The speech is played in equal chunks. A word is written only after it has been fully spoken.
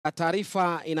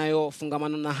Taarifa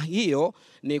inayofungamana na hiyo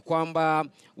ni kwamba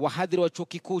wahadhiri wa chuo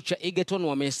kikuu cha Egerton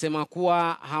wamesema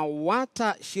kuwa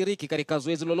hawatashiriki katika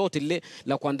zoezi lolote lile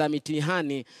la kuandaa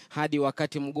mitihani hadi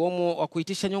wakati mgomo wa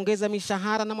kuitisha nyongeza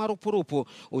mishahara na marupurupu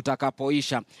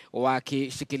utakapoisha,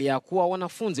 wakishikilia kuwa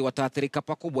wanafunzi wataathirika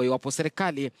pakubwa iwapo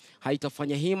serikali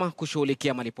haitafanya hima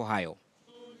kushughulikia malipo hayo.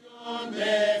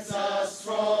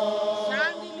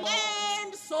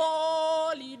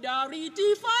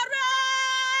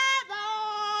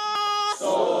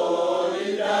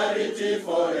 Solidarity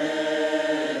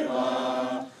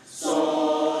forever,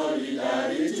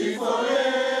 solidarity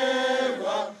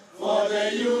forever, for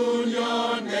the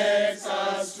union makes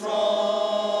us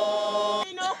strong.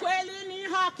 Ino kweli ni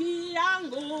haki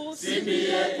yangu,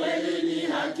 Sibie kweli ni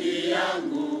haki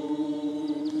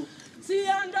yangu.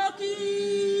 siondoki,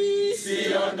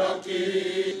 Siondoki,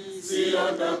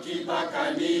 siondoki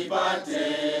mpaka nipate.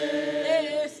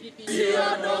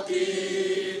 Siondoki,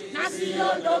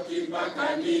 siondoki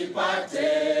mpaka nipate.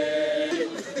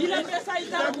 ile pesa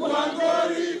itakuwa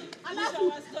Ngori,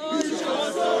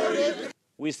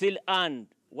 we still earn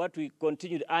what we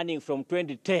continued earning from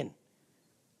 2010.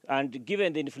 And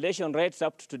given the inflation rates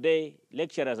up to today,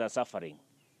 lecturers are suffering.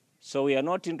 So we are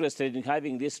not interested in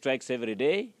having these strikes every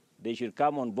day. They should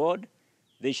come on board.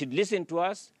 They should listen to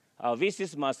us. Our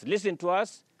VCs must listen to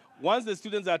us. Once the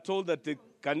students are told that they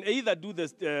can either do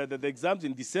the exams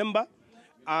in December,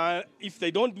 if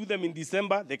they don't do them in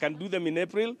December, they can do them in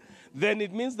April, then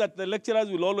it means that the lecturers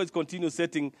will always continue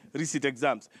setting receipt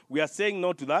exams. We are saying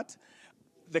no to that.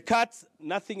 The cuts,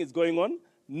 nothing is going on.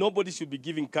 Nobody should be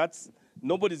giving cuts.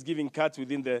 Nobody's giving cuts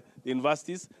within the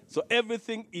universities. So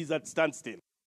everything is at standstill.